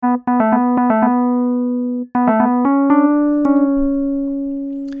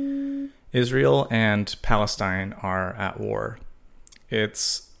Israel and Palestine are at war.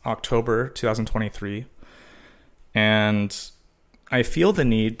 It's October 2023, and I feel the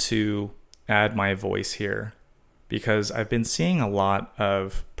need to add my voice here because I've been seeing a lot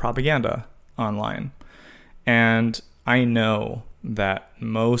of propaganda online, and I know that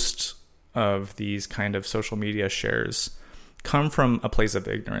most of these kind of social media shares come from a place of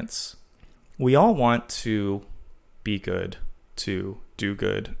ignorance. We all want to be good, to do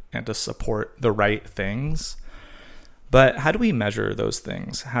good, and to support the right things. But how do we measure those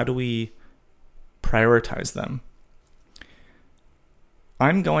things? How do we prioritize them?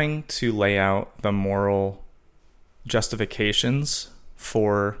 I'm going to lay out the moral justifications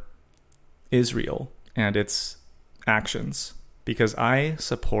for Israel and its actions because I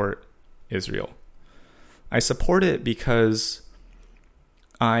support Israel. I support it because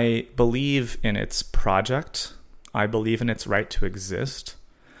I believe in its project. I believe in its right to exist.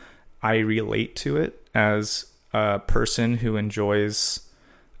 I relate to it as a person who enjoys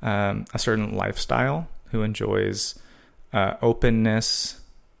a certain lifestyle, who enjoys openness,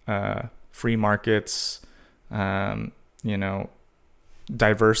 free markets, diverse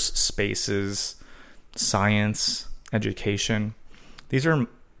spaces, science, education. These are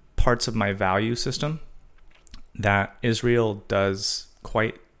parts of my value system that Israel does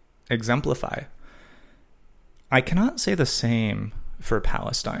quite exemplify. I cannot say the same for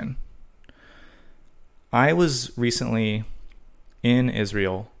Palestine. I was recently in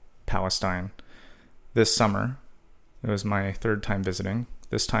Israel, Palestine, this summer. It was my third time visiting,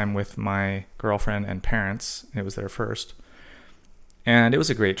 this time with my girlfriend and parents. It was their first. And it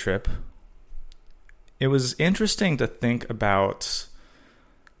was a great trip. It was interesting to think about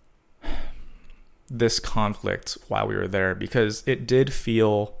this conflict while we were there because it did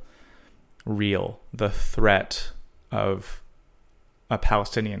feel real, the threat of a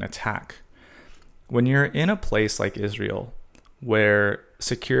Palestinian attack. When you're in a place like Israel, where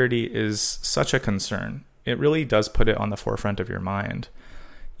security is such a concern, it really does put it on the forefront of your mind,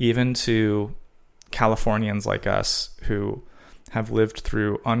 even to Californians like us who have lived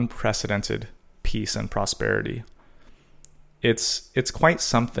through unprecedented peace and prosperity. It's quite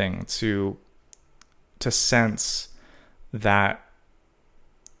something to sense that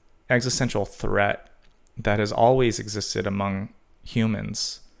existential threat that has always existed among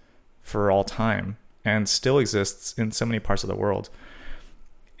humans for all time and still exists in so many parts of the world.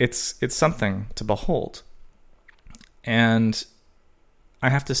 It's something to behold. And I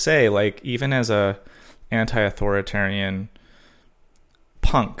have to say, even as a anti-authoritarian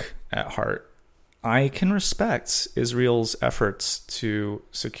punk at heart, I can respect Israel's efforts to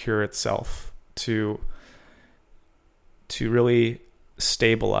secure itself, to really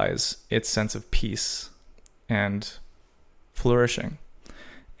stabilize its sense of peace and flourishing.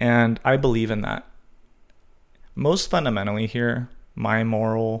 And I believe in that. Most fundamentally here, my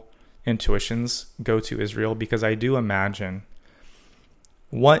moral intuitions go to Israel because I do imagine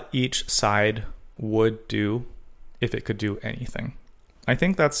what each side would do if it could do anything. I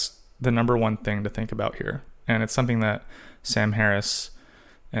think that's the number one thing to think about here. And it's something that Sam Harris,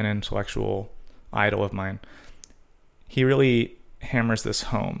 an intellectual idol of mine, he really hammers this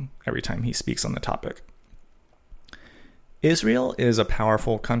home every time he speaks on the topic. Israel is a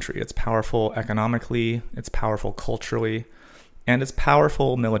powerful country. It's powerful economically, it's powerful culturally, and it's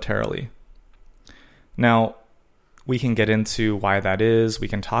powerful militarily. Now, we can get into why that is. We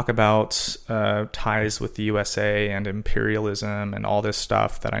can talk about ties with the USA and imperialism and all this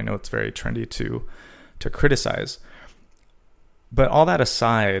stuff that I know it's very trendy to criticize. But all that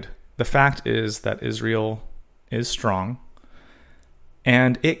aside, the fact is that Israel is strong,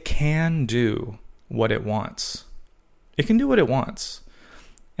 and it can do what it wants. It can do what it wants.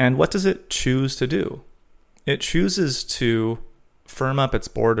 And what does it choose to do? It chooses to firm up its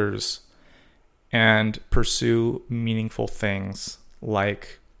borders and pursue meaningful things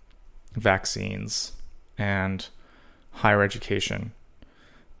like vaccines and higher education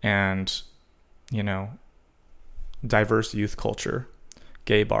and, diverse youth culture,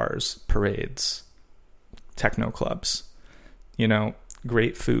 gay bars, parades, techno clubs,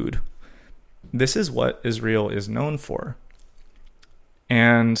 great food. This is what Israel is known for.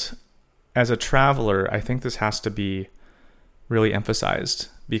 And as a traveler, I think this has to be really emphasized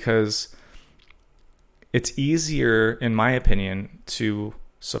because it's easier, in my opinion, to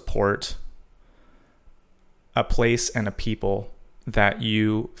support a place and a people that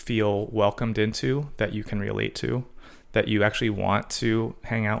you feel welcomed into, that you can relate to, that you actually want to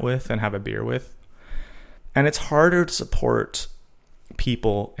hang out with and have a beer with. And it's harder to support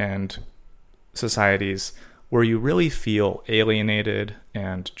people and societies where you really feel alienated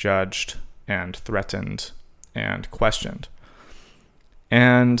and judged and threatened and questioned.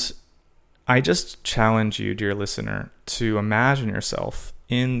 And I just challenge you, dear listener, to imagine yourself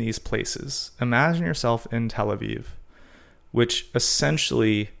in these places. Imagine yourself in Tel Aviv, which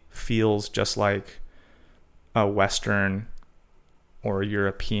essentially feels just like a Western or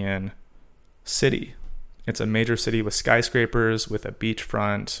European city. It's a major city with skyscrapers, with a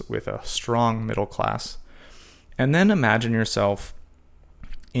beachfront, with a strong middle class. And then imagine yourself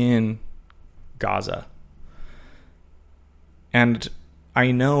in Gaza. And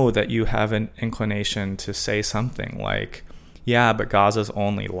I know that you have an inclination to say something like, yeah, but Gaza's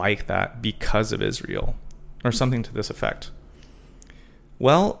only like that because of Israel, or something to this effect.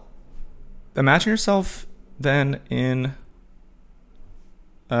 Well, imagine yourself then in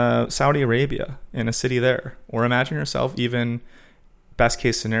Saudi Arabia, in a city there. Or imagine yourself even, best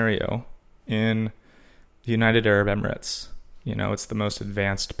case scenario, in the United Arab Emirates. You know, it's the most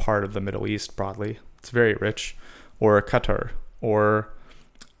advanced part of the Middle East broadly. It's very rich. Or Qatar, or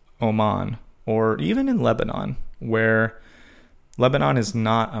Oman, or even in Lebanon, where Lebanon is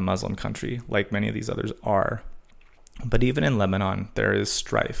not a Muslim country like many of these others are. But even in Lebanon, there is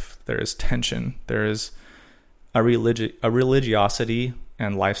strife, there is tension, there is a religiosity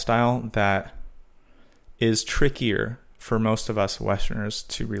and lifestyle that is trickier for most of us Westerners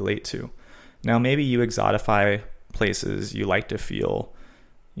to relate to. Now, maybe you exotify places, you like to feel,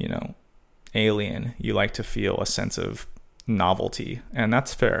 alien, you like to feel a sense of novelty, and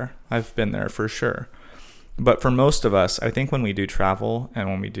that's fair. I've been there for sure. But for most of us, I think when we do travel and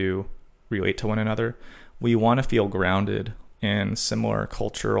when we do relate to one another, we want to feel grounded in similar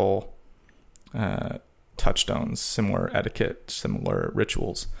cultural touchstones, similar etiquette, similar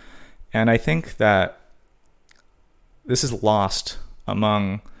rituals. And I think that this is lost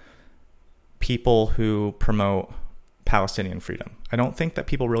among people who promote Palestinian freedom. I don't think that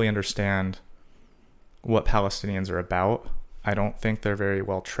people really understand what Palestinians are about. I don't think they're very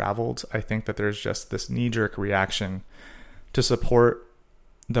well traveled. I think that there's just this knee-jerk reaction to support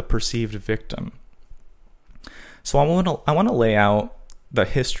the perceived victim. So I want to lay out the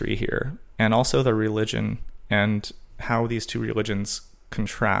history here, and also the religion and how these two religions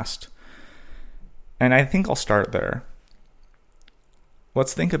contrast. And I think I'll start there.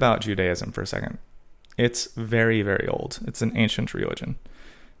 Let's think about Judaism for a second. It's very, very old. It's an ancient religion.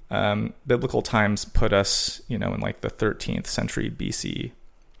 Biblical times put us, in like the 13th century BC.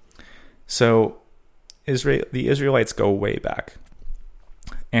 So the Israelites go way back.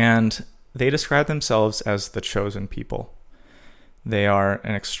 And they describe themselves as the chosen people. They are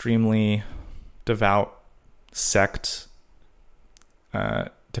an extremely devout sect,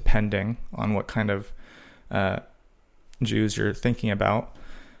 depending on what kind of Jews you're thinking about.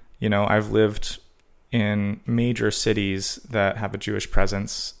 I've lived in major cities that have a Jewish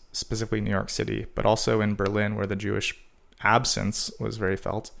presence, specifically New York City, but also in Berlin, where the Jewish absence was very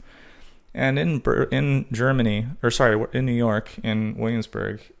felt. And in Germany, in New York, in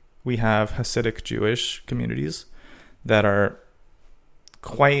Williamsburg, we have Hasidic Jewish communities that are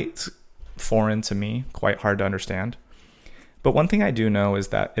quite foreign to me, quite hard to understand. But one thing I do know is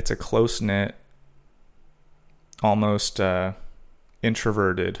that it's a close-knit, almost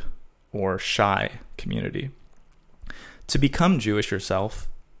introverted or shy community. To become Jewish yourself,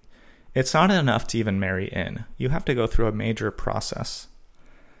 it's not enough to even marry in. You have to go through a major process.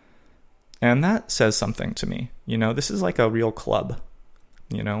 And that says something to me. This is like a real club,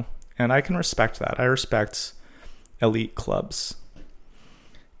 and I can respect that. I respect elite clubs.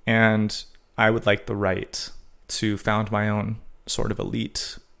 And I would like the right to found my own sort of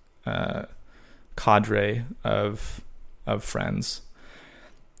elite cadre of friends.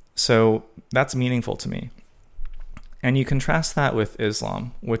 So that's meaningful to me. And you contrast that with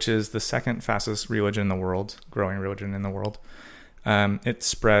Islam, which is the second fastest religion in the world, growing religion in the world. It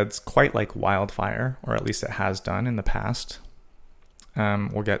spreads quite like wildfire, or at least it has done in the past.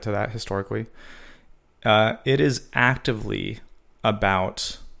 We'll get to that historically. It is actively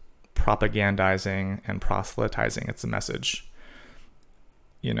about propagandizing and proselytizing its message.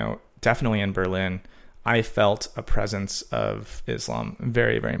 Definitely in Berlin, I felt a presence of Islam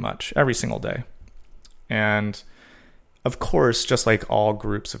very, very much every single day. And of course, just like all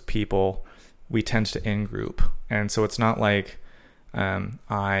groups of people, we tend to in-group. And so it's not like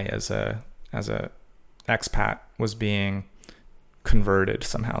I, as a expat, was being converted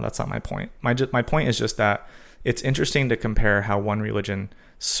somehow. That's not my point. My point is just that it's interesting to compare how one religion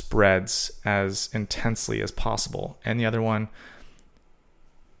spreads as intensely as possible, and the other one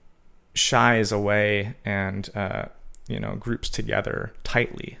shies away and groups together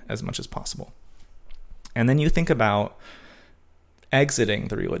tightly as much as possible. And then you think about exiting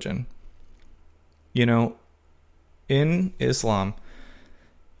the religion. In Islam,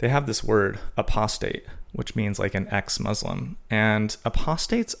 they have this word, apostate, which means like an ex-Muslim. And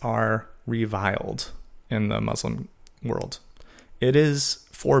apostates are reviled in the Muslim world. It is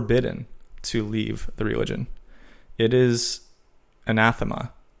forbidden to leave the religion. It is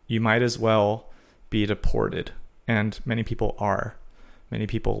anathema. You might as well be deported. And many people are. Many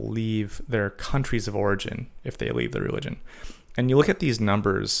people leave their countries of origin if they leave the religion. And you look at these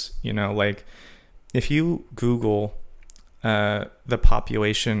numbers, like if you Google the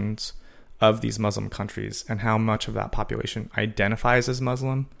populations of these Muslim countries and how much of that population identifies as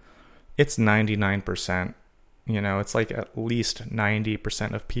Muslim, it's 99%. It's like at least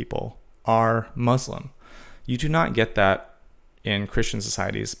 90% of people are Muslim. You do not get that in Christian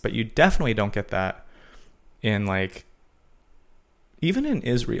societies, but you definitely don't get that in even in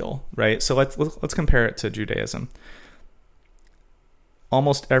Israel, right? So let's compare it to Judaism.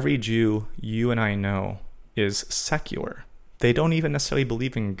 Almost every Jew you and I know is secular. They don't even necessarily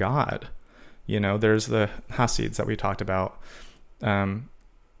believe in God. There's the Hasids that we talked about.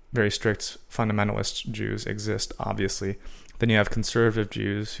 Very strict fundamentalist Jews exist, obviously. Then you have conservative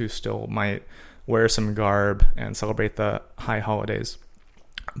Jews who still might wear some garb and celebrate the high holidays.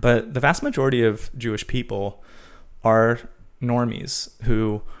 But the vast majority of Jewish people are normies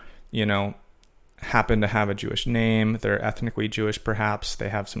who, happen to have a Jewish name. They're ethnically Jewish, perhaps. They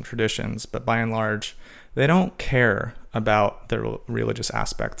have some traditions, but by and large, they don't care about the religious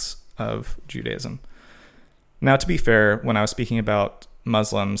aspects of Judaism. Now, to be fair, when I was speaking about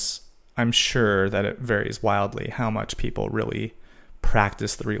Muslims, I'm sure that it varies wildly how much people really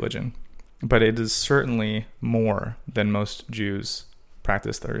practice the religion. But it is certainly more than most Jews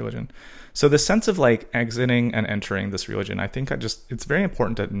practice their religion. So the sense of exiting and entering this religion, I think it's very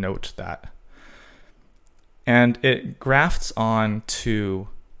important to note that. And it grafts on to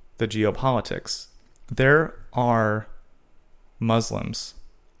the geopolitics. There are Muslims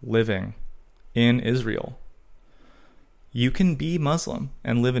living in Israel. You can be Muslim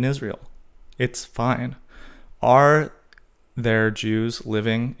and live in Israel. It's fine. Are there Jews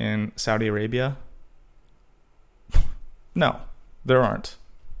living in Saudi Arabia? No, there aren't.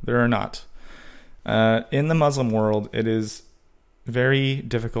 There are not. In the Muslim world, it is very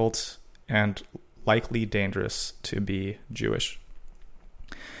difficult and likely dangerous to be Jewish.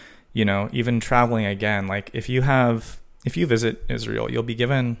 Even traveling again, if you visit Israel, you'll be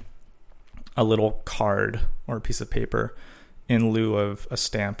given a little card or a piece of paper in lieu of a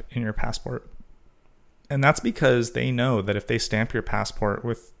stamp in your passport. And that's because they know that if they stamp your passport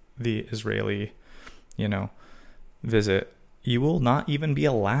with the Israeli, visit, you will not even be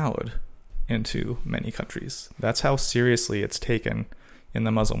allowed into many countries. That's how seriously it's taken in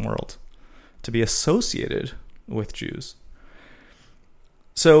the Muslim world to be associated with Jews.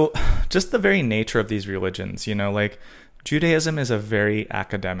 So just the very nature of these religions, Judaism is a very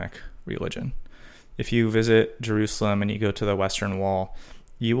academic religion. If you visit Jerusalem and you go to the Western Wall,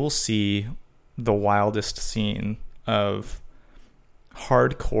 you will see the wildest scene of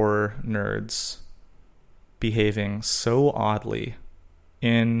hardcore nerds behaving so oddly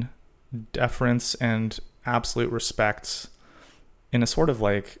in deference and absolute respect in a sort of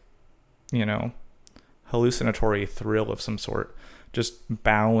hallucinatory thrill of some sort, just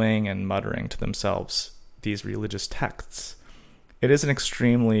bowing and muttering to themselves these religious texts. It is an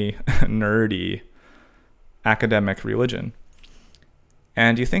extremely nerdy academic religion.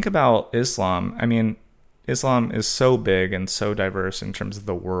 And you think about Islam, Islam is so big and so diverse in terms of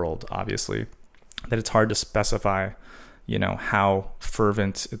the world, obviously, that it's hard to specify, how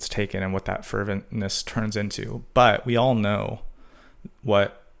fervent it's taken and what that ferventness turns into. But we all know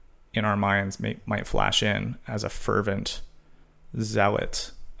what in our minds might flash in as a fervent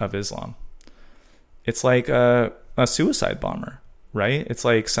zealot of Islam. It's like a suicide bomber, right? It's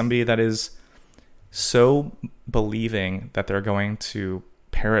like somebody that is so believing that they're going to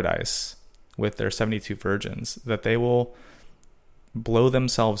paradise with their 72 virgins that they will blow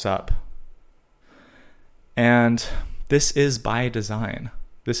themselves up. And this is by design.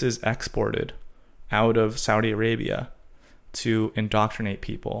 This is exported out of Saudi Arabia to indoctrinate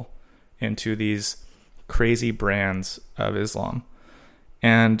people into these crazy brands of Islam.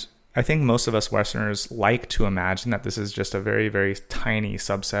 And I think most of us Westerners like to imagine that this is just a very, very tiny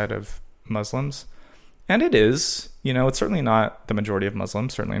subset of Muslims. And it is, it's certainly not the majority of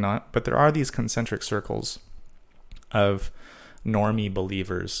Muslims, certainly not. But there are these concentric circles of normie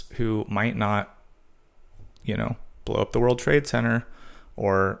believers who might not, blow up the World Trade Center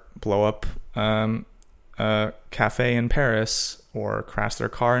or blow up a a cafe in Paris or crash their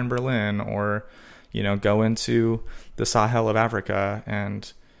car in Berlin or, go into the Sahel of Africa.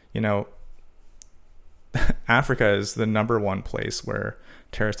 And, Africa is the number one place where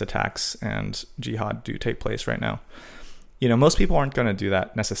terrorist attacks and jihad do take place right now. Most people aren't going to do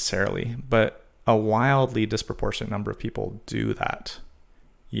that necessarily, but a wildly disproportionate number of people do that.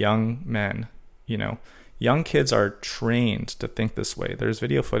 Young men, young kids are trained to think this way. There's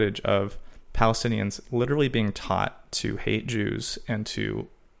video footage of Palestinians literally being taught to hate Jews and to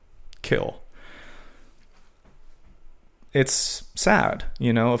kill. It's sad,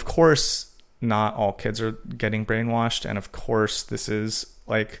 of course, not all kids are getting brainwashed. And of course, this is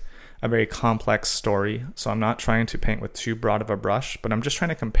like a very complex story. So I'm not trying to paint with too broad of a brush, but I'm just trying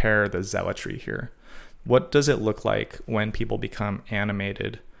to compare the zealotry here. What does it look like when people become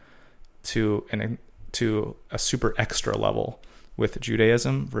animated to a super extra level with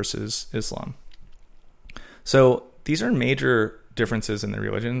Judaism versus Islam? So these are major differences in the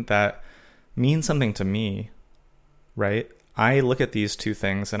religion that mean something to me, right? I look at these two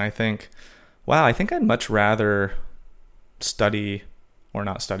things and I think, wow, I think I'd much rather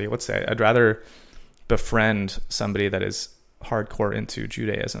I'd rather befriend somebody that is hardcore into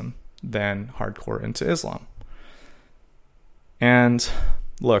Judaism than hardcore into Islam. And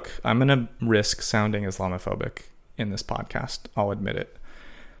look, I'm going to risk sounding Islamophobic in this podcast. I'll admit it.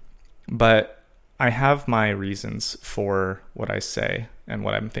 But I have my reasons for what I say and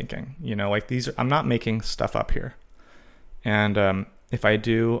what I'm thinking. I'm not making stuff up here. And if I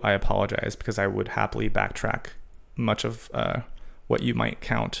do, I apologize, because I would happily backtrack much of what you might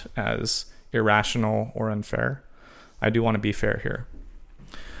count as irrational or unfair. I do want to be fair here.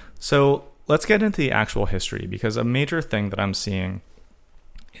 So let's get into the actual history, because a major thing that I'm seeing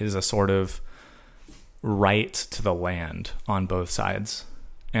is a sort of right to the land on both sides.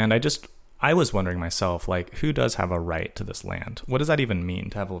 And I was wondering myself, who does have a right to this land? What does that even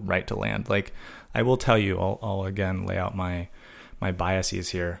mean, to have a right to land? I will tell you, I'll again lay out my biases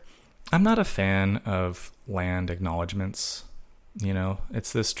here. I'm not a fan of land acknowledgements.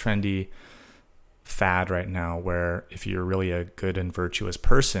 It's this trendy fad right now where if you're really a good and virtuous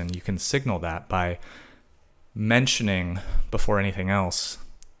person, you can signal that by mentioning before anything else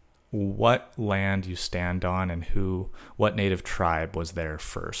what land you stand on and what native tribe was there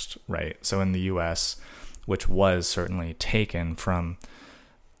first, right? So in the US, which was certainly taken from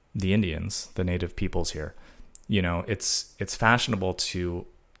the Indians, the native peoples here, it's fashionable to,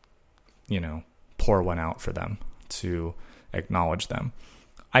 pour one out for them, to acknowledge them.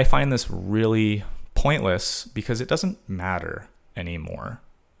 I find this really pointless because it doesn't matter anymore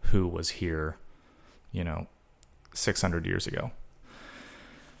who was here, 600 years ago.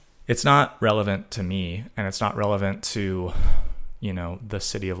 It's not relevant to me, and it's not relevant to, the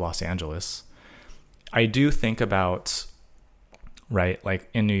city of Los Angeles. I do think about, right,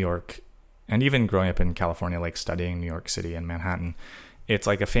 in New York, and even growing up in California, studying New York City and Manhattan, it's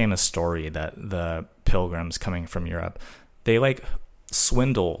a famous story that the pilgrims coming from Europe, they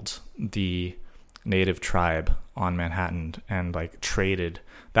swindled the native tribe on Manhattan and traded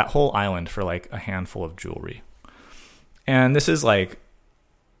that whole island for a handful of jewelry. And this is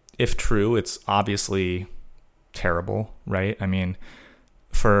if true, it's obviously terrible, right? I mean,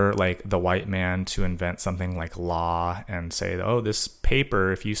 for the white man to invent something like law and say, oh, this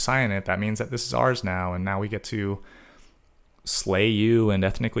paper, if you sign it, that means that this is ours now, and now we get to slay you and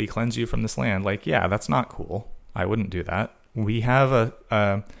ethnically cleanse you from this land. Yeah, that's not cool. I wouldn't do that. We have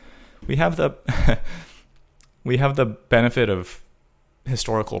we have the we have the benefit of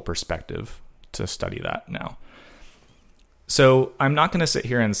historical perspective to study that now. So I'm not going to sit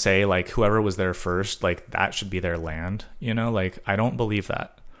here and say whoever was there first, that should be their land, I don't believe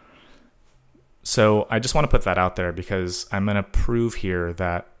that. So I just want to put that out there because I'm going to prove here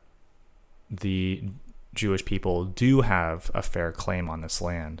that the Jewish people do have a fair claim on this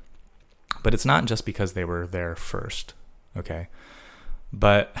land. But it's not just because they were there first, okay?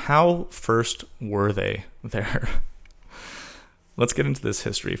 But how first were they there? Let's get into this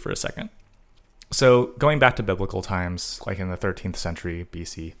history for a second. So going back to biblical times, in the 13th century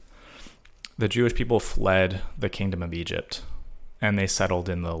BC, the Jewish people fled the kingdom of Egypt and they settled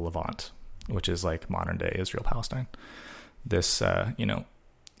in the Levant, which is modern day Israel, Palestine. This,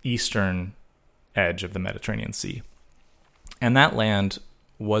 eastern edge of the Mediterranean Sea. And that land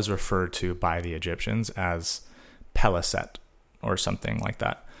was referred to by the Egyptians as Peliset or something like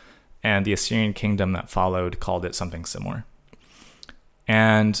that. And the Assyrian kingdom that followed called it something similar.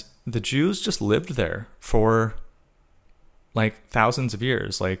 And the Jews just lived there for thousands of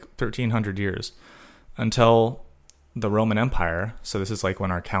years, 1,300 years, until the Roman Empire. So this is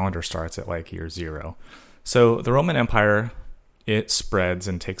when our calendar starts at year 0. So the Roman Empire, it spreads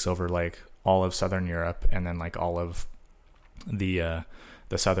and takes over like all of southern Europe, and then like all of the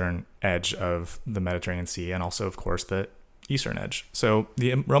southern edge of the Mediterranean Sea, and also of course the eastern edge. So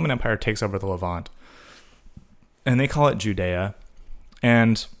the Roman Empire takes over the Levant, and they call it Judea.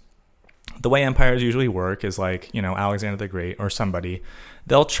 And the way empires usually work is like, Alexander the Great or somebody,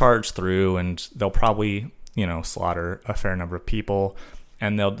 they'll charge through and they'll probably, slaughter a fair number of people,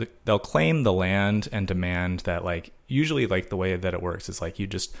 and they'll claim the land and demand that, like, usually like the way that it works is like you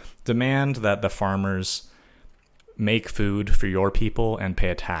just demand that the farmers make food for your people and pay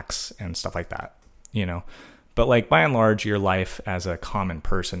a tax and stuff like that, But like by and large, your life as a common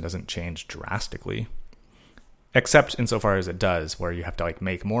person doesn't change drastically, except insofar as it does, where you have to like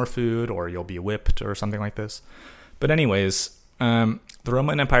make more food or you'll be whipped or something like this. But anyways, the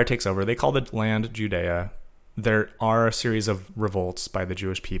Roman Empire takes over. They call the land Judea. There are a series of revolts by the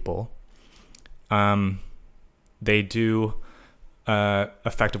Jewish people. They do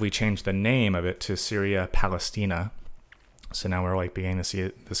effectively change the name of it to Syria Palestina. So now we're like beginning to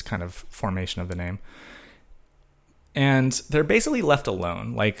see this kind of formation of the name. And they're basically left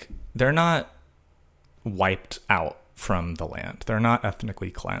alone. Like, they're not wiped out from the land. They're not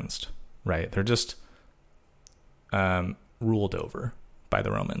ethnically cleansed, right? They're just ruled over by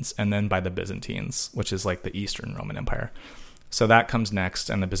the Romans, and then by the Byzantines, which is like the Eastern Roman Empire. So that comes next,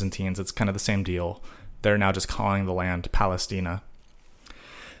 and the Byzantines, it's kind of the same deal. They're now just calling the land Palestina.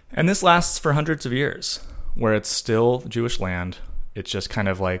 And this lasts for hundreds of years, where it's still Jewish land. It's just kind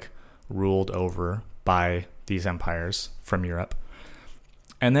of like ruled over by these empires from Europe.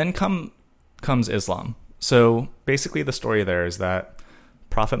 And then comes Islam. So basically the story there is that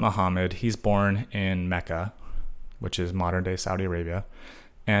Prophet Muhammad, he's born in Mecca, which is modern day Saudi Arabia,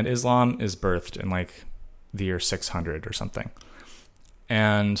 and Islam is birthed in like the year 600 or something.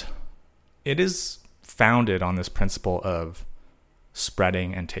 And it is founded on this principle of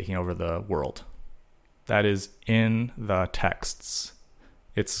spreading and taking over the world. That is in the texts.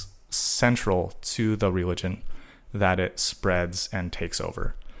 It's central to the religion that it spreads and takes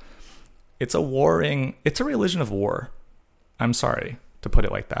over. It's a religion of war. I'm sorry to put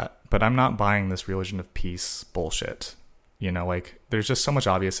it like that, but I'm not buying this religion of peace bullshit. Like, there's just so much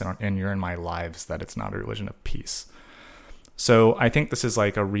obvious in your and my lives that it's not a religion of peace. So I think this is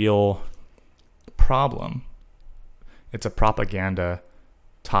like a real problem. It's a propaganda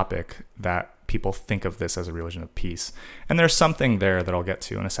topic that people think of this as a religion of peace. And there's something there that I'll get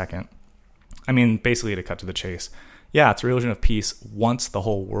to in a second. I mean, basically, to cut to the chase, yeah, it's a religion of peace once the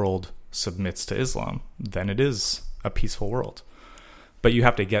whole world submits to Islam. Then it is a peaceful world. But you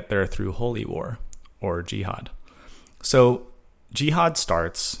have to get there through holy war or jihad. So jihad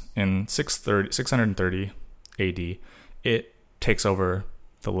starts in 630 AD. It takes over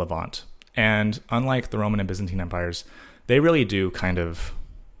the Levant. And unlike the Roman and Byzantine empires, they really do kind of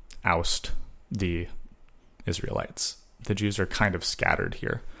oust the Israelites. The Jews are kind of scattered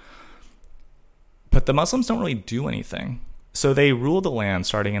here. But the Muslims don't really do anything. So they rule the land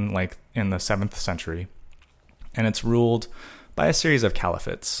starting in the 7th century. And it's ruled by a series of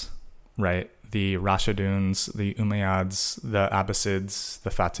caliphates, right? The Rashiduns, the Umayyads, the Abbasids, the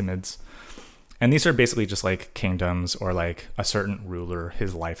Fatimids. And these are basically just like kingdoms or like a certain ruler,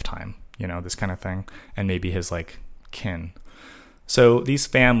 his lifetime, this kind of thing. And maybe his like kin. So these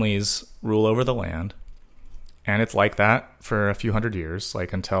families rule over the land. And it's like that for a few hundred years,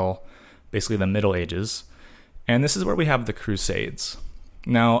 like until basically the Middle Ages. And this is where we have the Crusades.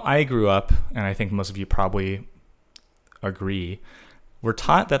 Now, I grew up, and I think most of you probably agree, we're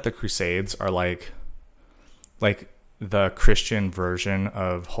taught that the Crusades are like the Christian version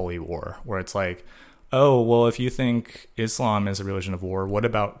of holy war, where it's like, oh, well, if you think Islam is a religion of war, what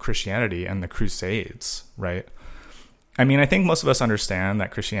about Christianity and the Crusades, right? I mean, I think most of us understand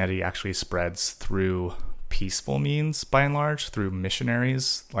that Christianity actually spreads through peaceful means, by and large, through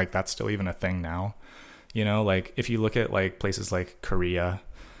missionaries. Like, that's still even a thing now. Like, if you look at like places like Korea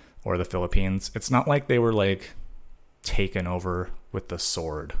or the Philippines, it's not like they were like taken over with the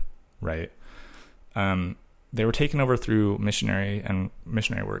sword, right? They were taken over through missionary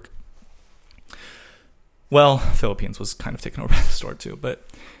work. Well, Philippines was kind of taken over by the sword too, but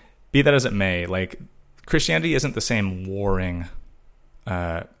be that as it may, like, Christianity isn't the same warring,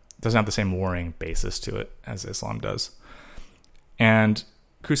 doesn't have the same warring basis to it as Islam does. And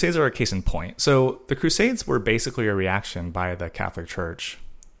Crusades are a case in point. So the Crusades were basically a reaction by the Catholic Church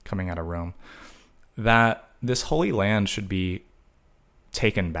coming out of Rome that this holy land should be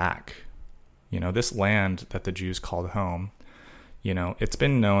taken back. This land that the Jews called home, it's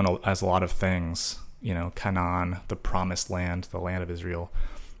been known as a lot of things, Canaan, the promised land, the land of Israel.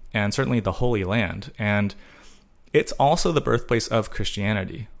 and certainly the Holy Land. And it's also the birthplace of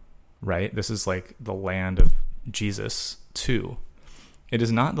Christianity, right? This is like the land of Jesus too. It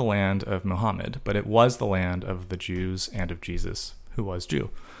is not the land of Muhammad, but it was the land of the Jews and of Jesus, who was Jew.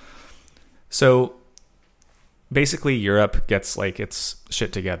 So basically Europe gets like its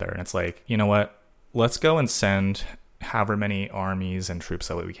shit together, and it's like, you know what? Let's go and send however many armies and troops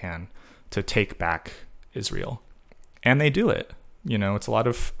that we can to take back Israel. And they do it. You know, it's a lot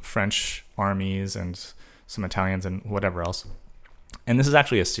of French armies and some Italians and whatever else. And this is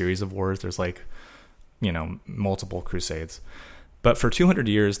actually a series of wars. There's like, you know, multiple crusades. But for 200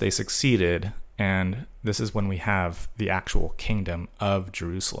 years, they succeeded. And this is when we have the actual kingdom of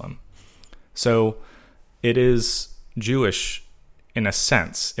Jerusalem. So it is Jewish in a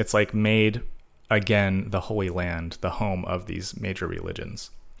sense. It's like made, again, the Holy Land, the home of these major religions.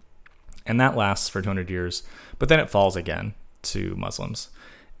 And that lasts for 200 years. But then it falls again to Muslims.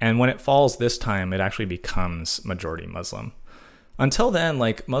 And when it falls this time, it actually becomes majority Muslim. Until then,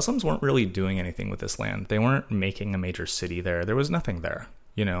 like, Muslims weren't really doing anything with this land. They weren't making a major city there. There was nothing there,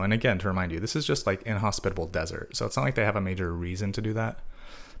 you know. And again, to remind you, this is just like inhospitable desert. So it's not like they have a major reason to do that.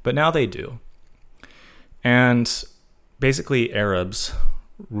 But now they do. And basically Arabs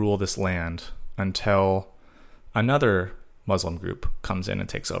rule this land until another Muslim group comes in and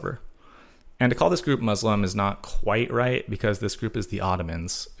takes over. And to call this group Muslim is not quite right, because this group is the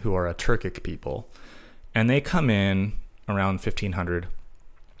Ottomans, who are a Turkic people. And they come in around 1500.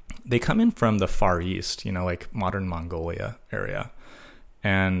 They come in from the Far East, you know, like modern Mongolia area.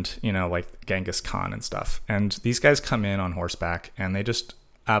 And, you know, like Genghis Khan and stuff. And these guys come in on horseback, and they just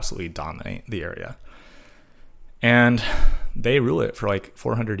absolutely dominate the area. And they rule it for like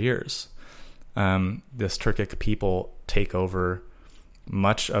 400 years. This Turkic people take over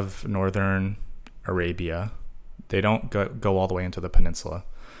much of northern Arabia. They don't go all the way into the peninsula,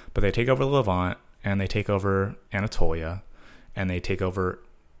 but they take over the Levant, and they take over Anatolia, and they take over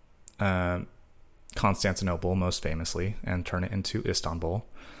Constantinople, most famously, and turn it into Istanbul.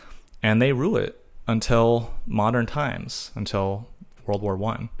 And they rule it until modern times, until World War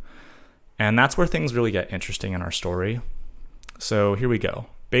I. And that's where things really get interesting in our story. So here we go.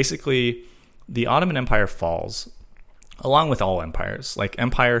 Basically, the Ottoman Empire falls, along with all empires. Like,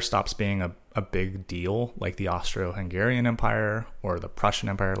 empire stops being a big deal, like the Austro-Hungarian Empire or the Prussian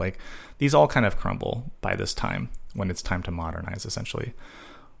Empire. Like, these all kind of crumble by this time, when it's time to modernize, essentially.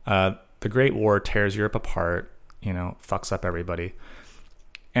 The Great War tears Europe apart, you know, fucks up everybody.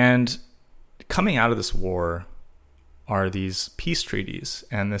 And coming out of this war are these peace treaties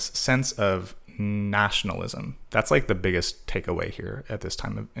and this sense of nationalism. That's like the biggest takeaway here at this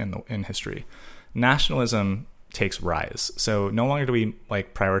time in history. Nationalism takes rise. So no longer do we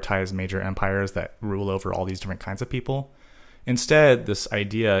like prioritize major empires that rule over all these different kinds of people. Instead, this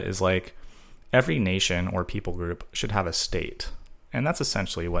idea is like every nation or people group should have a state. And that's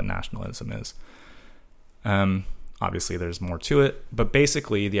essentially what nationalism is. Obviously, there's more to it. But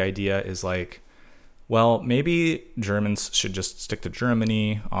basically, the idea is like, well, maybe Germans should just stick to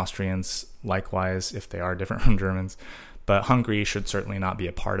Germany. Austrians, likewise, if they are different from Germans. But Hungary should certainly not be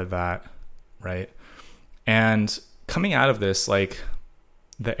a part of that, right? And coming out of this, like,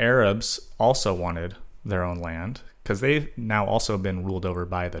 the Arabs also wanted their own land, because they've now also been ruled over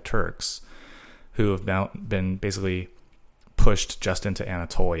by the Turks, who have now been basically pushed just into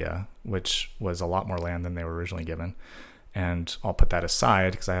Anatolia, which was a lot more land than they were originally given. And I'll put that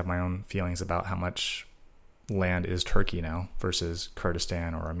aside because I have my own feelings about how much land is Turkey now versus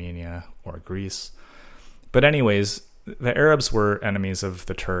Kurdistan or Armenia or Greece. But anyways, the Arabs were enemies of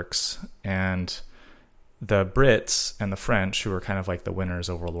the Turks, and the Brits and the French, who were kind of like the winners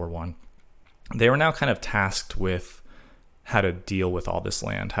of World War I, they were now kind of tasked with how to deal with all this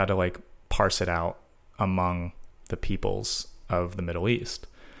land, how to like parse it out among the peoples of the Middle East.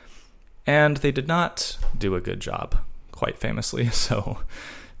 And they did not do a good job, quite famously. So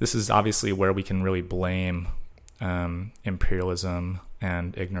this is obviously where we can really blame imperialism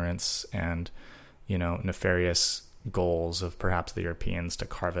and ignorance and, you know, nefarious goals of perhaps the Europeans to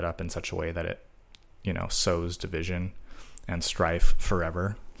carve it up in such a way that it, you know, sows division and strife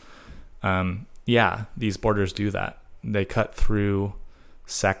forever. Yeah, these borders do that. They cut through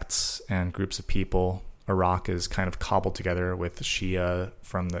sects and groups of people. Iraq is kind of cobbled together with Shia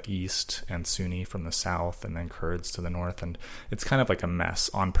from the east and Sunni from the south, and then Kurds to the north. And it's kind of like a mess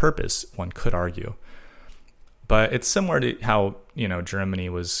on purpose, one could argue. But it's similar to how, you know, Germany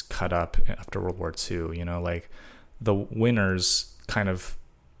was cut up after World War II. You know, like the winners kind of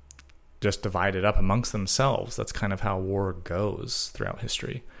just divided up amongst themselves. That's kind of how war goes throughout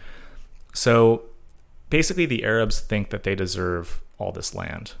history. So basically the Arabs think that they deserve all this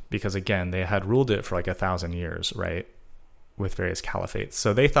land because, again, they had ruled it for like 1,000 years, right, with various caliphates.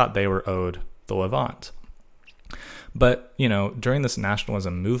 So they thought they were owed the Levant. But, during this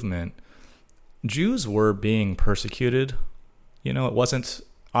nationalism movement, Jews were being persecuted. It wasn't,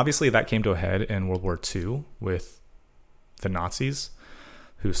 obviously that came to a head in World War II with the Nazis,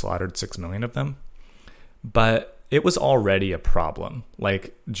 who slaughtered 6 million of them. But it was already a problem.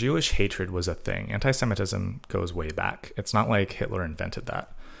 Like, Jewish hatred was a thing. Anti-Semitism goes way back. It's not like Hitler invented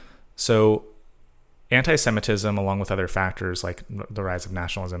that. So anti-Semitism, along with other factors like the rise of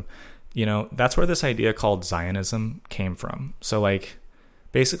nationalism, that's where this idea called Zionism came from. So like,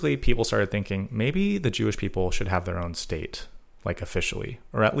 basically people started thinking maybe the Jewish people should have their own state, like officially,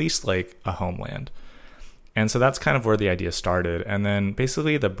 or at least like a homeland. And so that's kind of where the idea started. And then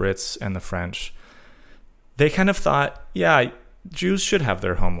basically the Brits and the French, they kind of thought, yeah, Jews should have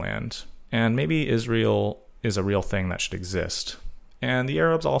their homeland, and maybe Israel is a real thing that should exist. And the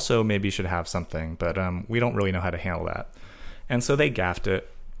Arabs also maybe should have something, but we don't really know how to handle that. And so they gaffed it.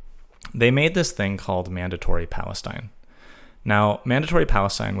 They made this thing called Mandatory Palestine. Now, Mandatory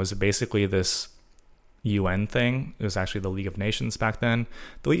Palestine was basically this UN thing. It was actually the League of Nations back then.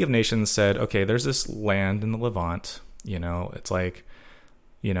 The League of Nations said, okay, there's this land in the Levant. It's like,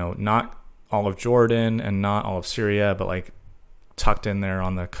 not all of Jordan and not all of Syria, but like tucked in there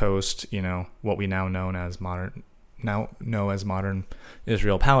on the coast, what we now know as modern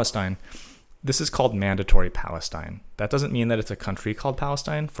Israel, Palestine. This is called Mandatory Palestine. That doesn't mean that it's a country called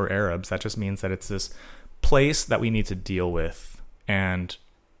Palestine for Arabs. That just means that it's this place that we need to deal with, and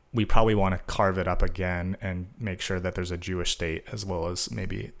we probably want to carve it up again and make sure that there's a Jewish state as well as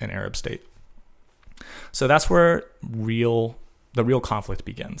maybe an Arab state. So that's where the real conflict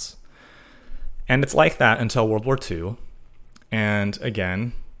begins. And it's like that until World War II. And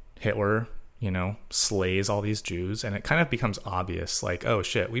again, Hitler, slays all these Jews, and it kind of becomes obvious, like, oh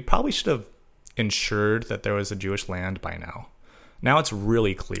shit, we probably should have ensured that there was a Jewish land by now. Now it's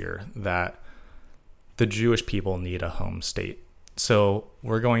really clear that the Jewish people need a home state. So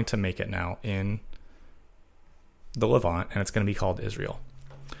we're going to make it now in the Levant, and it's going to be called Israel.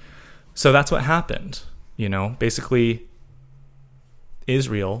 So that's what happened. Basically,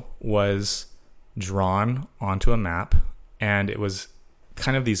 Israel was drawn onto a map, and it was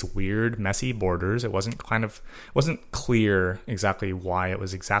kind of these weird, messy borders. It wasn't clear exactly why it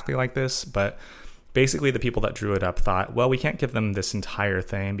was exactly like this, but basically the people that drew it up thought, well, we can't give them this entire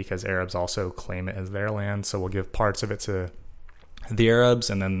thing because Arabs also claim it as their land, so we'll give parts of it to the Arabs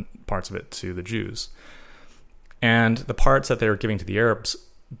and then parts of it to the Jews. And the parts that they were giving to the Arabs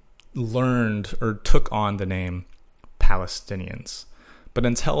learned or took on the name Palestinians. But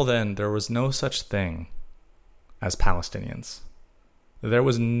until then, there was no such thing as Palestinians. There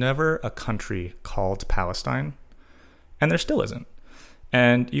was never a country called Palestine, and there still isn't.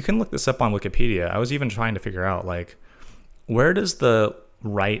 And you can look this up on Wikipedia. I was even trying to figure out, like, where does the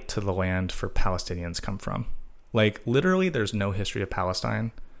right to the land for Palestinians come from? Like, literally, there's no history of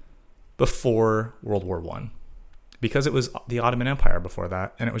Palestine before World War I, because it was the Ottoman Empire before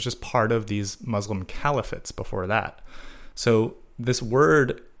that, and it was just part of these Muslim caliphates before that. So this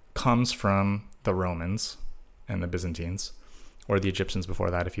word comes from the Romans and the Byzantines, or the Egyptians before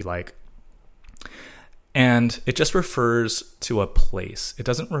that, if you like. And it just refers to a place. It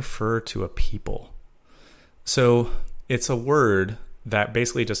doesn't refer to a people. So it's a word that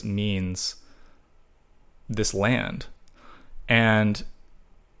basically just means this land. And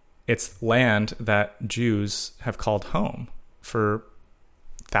it's land that Jews have called home for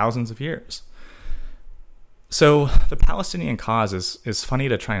thousands of years. So the Palestinian cause is funny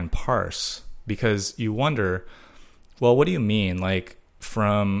to try and parse, because you wonder, well, what do you mean? Like,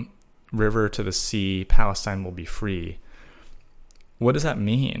 from river to the sea, Palestine will be free. What does that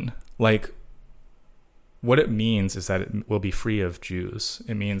mean? Like, what it means is that it will be free of Jews.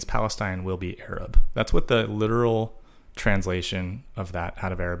 It means Palestine will be Arab. That's what the literal translation of that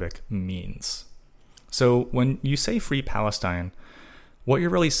out of Arabic means. So when you say free Palestine, what you're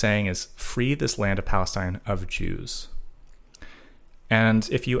really saying is free this land of Palestine of Jews. And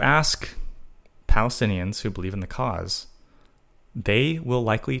if you ask Palestinians who believe in the cause, they will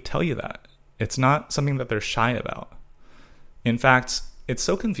likely tell you that. It's not something that they're shy about. In fact, it's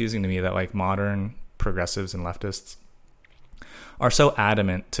so confusing to me that like modern progressives and leftists are so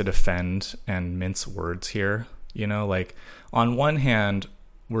adamant to defend and mince words here. Like, on one hand,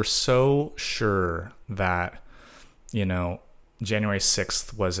 we're so sure that, January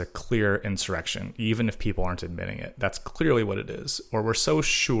 6th was a clear insurrection, even if people aren't admitting it. That's clearly what it is. Or we're so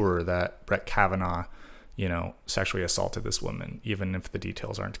sure that Brett Kavanaugh, sexually assaulted this woman, even if the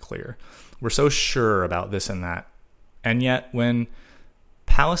details aren't clear. We're so sure about this and that. And yet when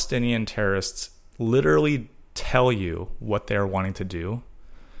Palestinian terrorists literally tell you what they're wanting to do,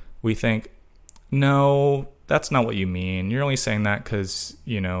 we think, no, that's not what you mean. You're only saying that because,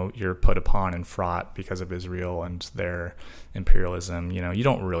 you're put upon and fraught because of Israel and their imperialism. You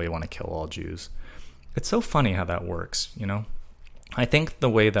don't really want to kill all Jews. It's so funny how that works, I think the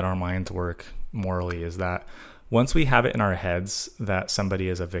way that our minds work morally is that once we have it in our heads that somebody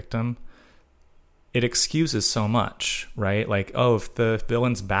is a victim, it excuses so much, right? Like, oh, if the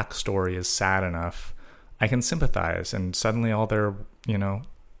villain's backstory is sad enough, I can sympathize, and suddenly all their,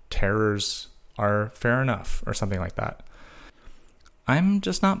 terrors are fair enough, or something like that. I'm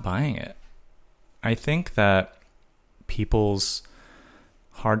just not buying it. I think that people's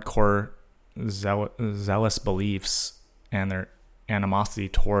hardcore zealous beliefs and their animosity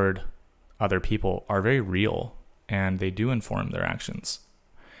toward other people are very real, and they do inform their actions.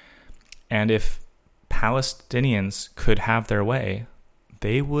 And if Palestinians could have their way,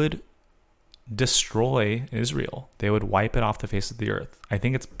 they would destroy Israel. They would wipe it off the face of the earth. I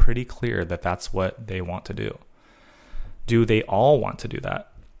think it's pretty clear that that's what they want to do. Do they all want to do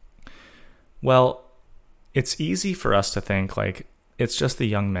that? Well, it's easy for us to think like it's just the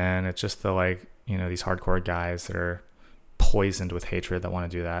young men, it's just the these hardcore guys that are poisoned with hatred that want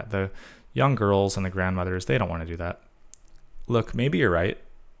to do that. The young girls and the grandmothers, they don't want to do that. Look, maybe you're right.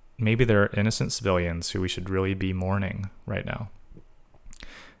 Maybe they're innocent civilians who we should really be mourning right now.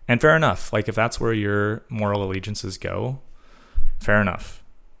 And fair enough. Like, if that's where your moral allegiances go, fair enough.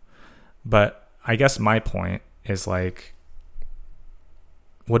 But I guess my point is like,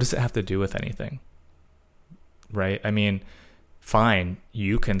 what does it have to do with anything? Right? I mean, fine,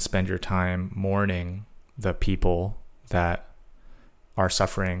 you can spend your time mourning the people that are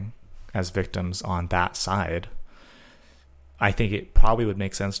suffering as victims on that side. I think it probably would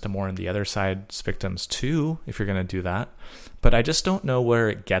make sense to mourn the other side's victims too, if you're going to do that. But I just don't know where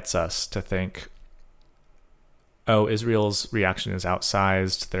it gets us to think, oh, Israel's reaction is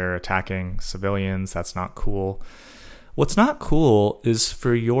outsized. They're attacking civilians. That's not cool. What's not cool is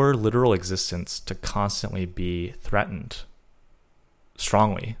for your literal existence to constantly be threatened.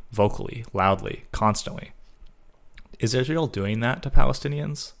 Strongly, vocally, loudly, constantly. Is Israel doing that to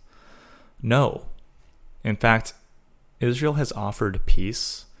Palestinians? No. In fact, Israel has offered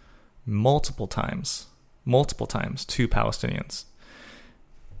peace multiple times to Palestinians.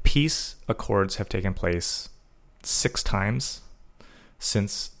 Peace accords have taken place 6 times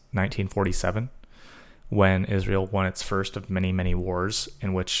since 1947, when Israel won its first of many, many wars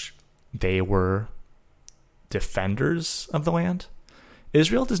in which they were defenders of the land.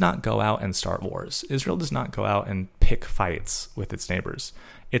 Israel does not go out and start wars. Israel does not go out and pick fights with its neighbors.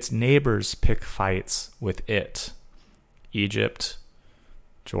 Its neighbors pick fights with it. Egypt,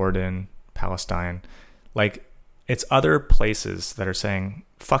 Jordan, Palestine. Like, it's other places that are saying,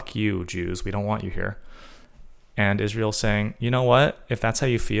 fuck you, Jews, we don't want you here. And Israel's saying, you know what? If that's how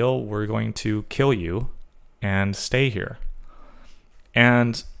you feel, we're going to kill you and stay here.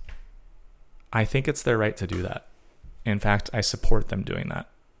 And I think it's their right to do that. In fact, I support them doing that.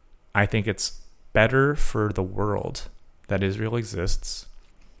 I think it's better for the world that Israel exists.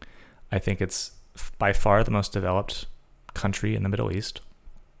 I think it's by far the most developed country in the Middle East.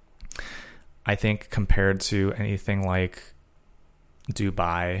 I think compared to anything like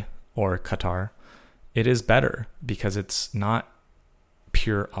Dubai or Qatar, it is better because it's not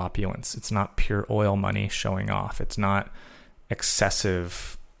pure opulence. It's not pure oil money showing off. It's not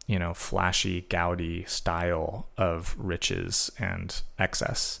excessive, flashy, gaudy style of riches and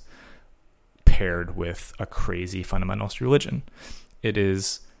excess paired with a crazy fundamentalist religion. It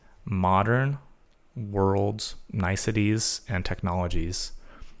is modern world niceties and technologies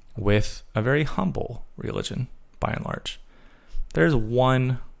with a very humble religion, by and large. There's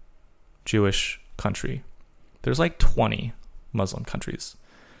one Jewish country. There's like 20 Muslim countries.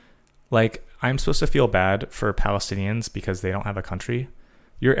 Like, I'm supposed to feel bad for Palestinians because they don't have a country.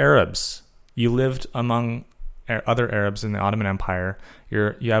 You're Arabs. You lived among other Arabs in the Ottoman Empire.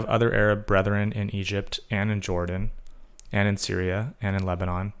 You have other Arab brethren in Egypt and in Jordan and in Syria and in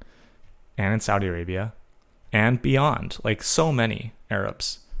Lebanon and in Saudi Arabia and beyond. Like, so many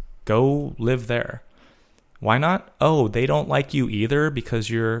Arabs. Go live there. Why not? Oh, they don't like you either because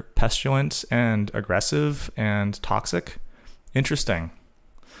you're pestilent and aggressive and toxic? Interesting.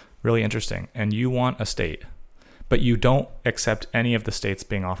 Really interesting. And you want a state, but you don't accept any of the states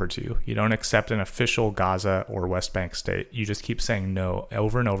being offered to you. You don't accept an official Gaza or West Bank state. You just keep saying no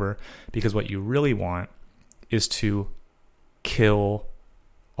over and over because what you really want is to kill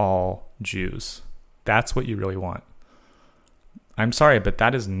all Jews. That's what you really want. I'm sorry, but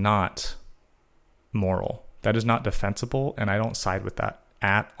that is not moral. That is not defensible, and I don't side with that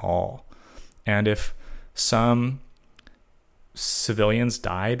at all. And if some civilians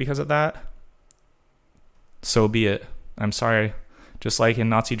die because of that, so be it. I'm sorry. Just like in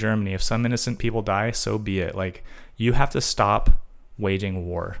Nazi Germany, if some innocent people die, so be it. Like, you have to stop waging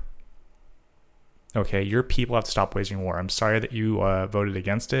war. Okay, your people have to stop waging war. I'm sorry that you voted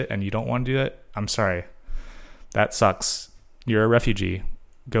against it and you don't want to do it. I'm sorry. That sucks. You're a refugee.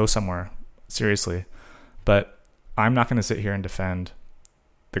 Go somewhere. Seriously. But I'm not going to sit here and defend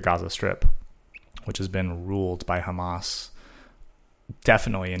the Gaza Strip, which has been ruled by Hamas,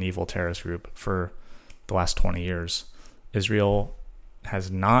 definitely an evil terrorist group, for the last 20 years. Israel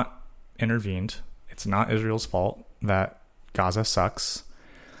has not intervened. It's not Israel's fault that Gaza sucks.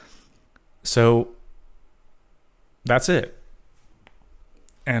 So that's it.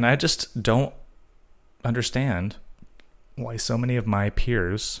 And I just don't understand why so many of my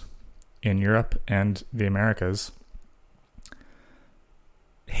peers in Europe and the Americas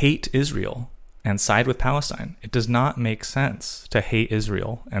hate Israel and side with Palestine. It does not make sense to hate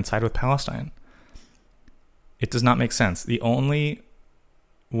Israel and side with Palestine. It does not make sense. The only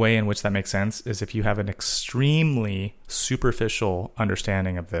way in which that makes sense is if you have an extremely superficial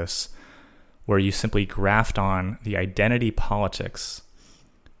understanding of this, where you simply graft on the identity politics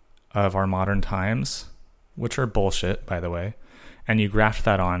of our modern times, which are bullshit, by the way, and you graft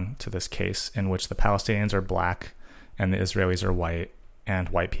that on to this case in which the Palestinians are black and the Israelis are white, and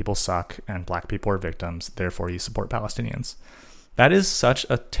white people suck and black people are victims, therefore you support Palestinians. That is such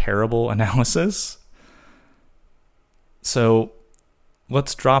a terrible analysis. So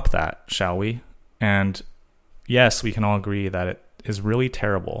let's drop that, shall we? And yes, we can all agree that it is really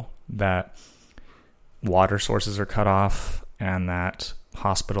terrible that water sources are cut off and that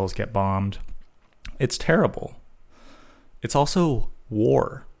hospitals get bombed. It's terrible. It's also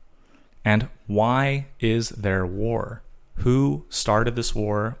war. And why is there war? Who started this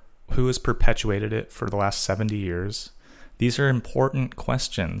war? Who has perpetuated it for the last 70 years? These are important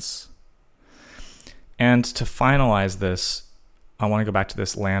questions. And to finalize this, I want to go back to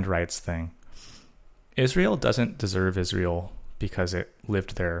this land rights thing. Israel doesn't deserve Israel because it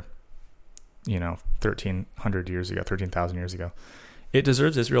lived there, 1,300 years ago, 13,000 years ago. It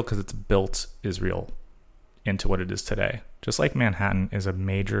deserves Israel because it's built Israel into what it is today. Just like Manhattan is a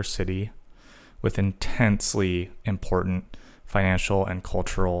major city with intensely important financial and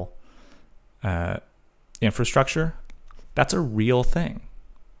cultural infrastructure, that's a real thing.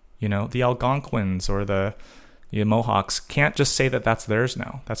 The Algonquins or the Mohawks can't just say that that's theirs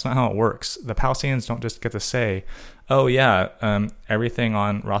now. That's not how it works. The Palestinians don't just get to say, oh yeah, everything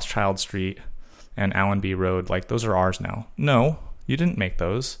on Rothschild Street and Allenby Road, like those are ours now. No, you didn't make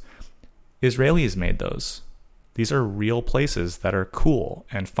those. Israelis made those. These are real places that are cool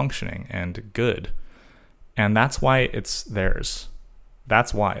and functioning and good. And that's why it's theirs.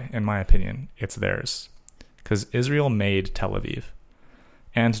 That's why, in my opinion, it's theirs. Because Israel made Tel Aviv.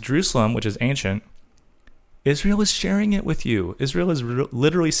 And Jerusalem, which is ancient, Israel is sharing it with you. Israel is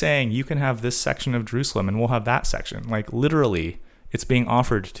literally saying, you can have this section of Jerusalem and we'll have that section. Like literally, it's being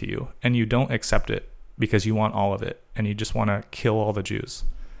offered to you and you don't accept it because you want all of it and you just want to kill all the Jews.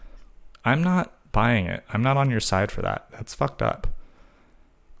 I'm not buying it. I'm not on your side for that. That's fucked up.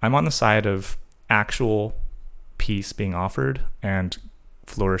 I'm on the side of actual peace being offered and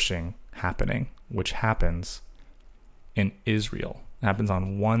flourishing happening, which happens in Israel. It happens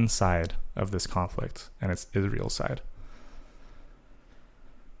on one side of this conflict, and it's Israel's side.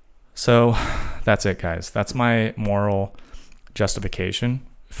 So that's it, guys. That's my moral justification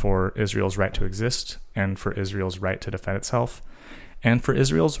for Israel's right to exist and for Israel's right to defend itself and for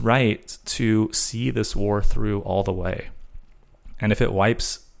Israel's right to see this war through all the way. And if it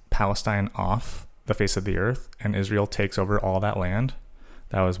wipes Palestine off the face of the earth and Israel takes over all that land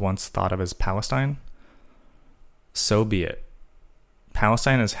that was once thought of as Palestine, so be it.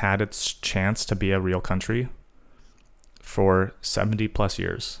 Palestine has had its chance to be a real country for 70 plus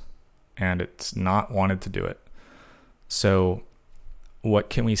years, and it's not wanted to do it. So what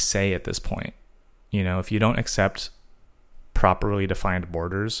can we say at this point? If you don't accept properly defined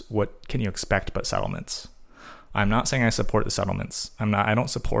borders, what can you expect but settlements? I'm not saying I support the settlements. I don't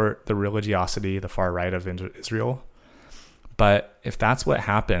support the religiosity, the far right of Israel. But if that's what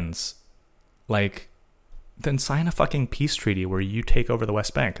happens, then sign a fucking peace treaty where you take over the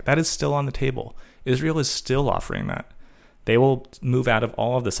West Bank. That is still on the table. Israel is still offering that. They will move out of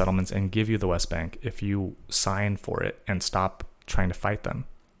all of the settlements and give you the West Bank if you sign for it and stop trying to fight them.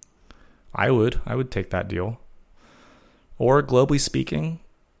 I would take that deal. Or globally speaking,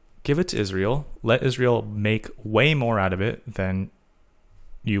 give it to Israel. Let Israel make way more out of it than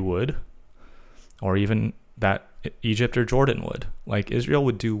you would, or even that Egypt or Jordan would. Like, Israel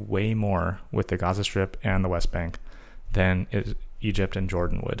would do way more with the Gaza Strip and the West Bank than Egypt and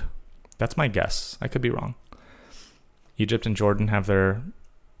Jordan would. That's my guess. I could be wrong. Egypt and Jordan have their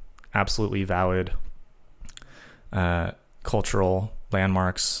absolutely valid cultural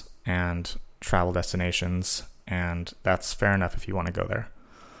landmarks and travel destinations, and that's fair enough if you want to go there.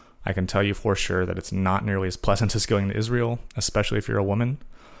 I can tell you for sure that it's not nearly as pleasant as going to Israel, especially if you're a woman.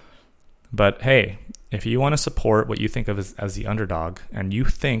 But hey, if you want to support what you think of as the underdog, and you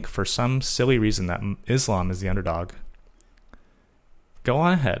think for some silly reason that Islam is the underdog, go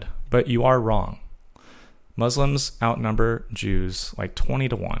on ahead, but you are wrong. Muslims outnumber Jews like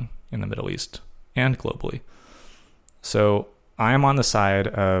 20-1 in the Middle East and globally. So I am on the side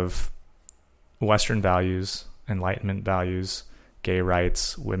of Western values, Enlightenment values, gay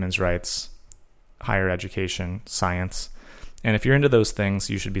rights, women's rights, higher education, science. And if you're into those things,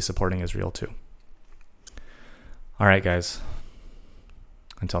 you should be supporting Israel too. All right, guys.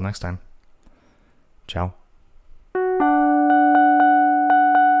 Until next time. Ciao.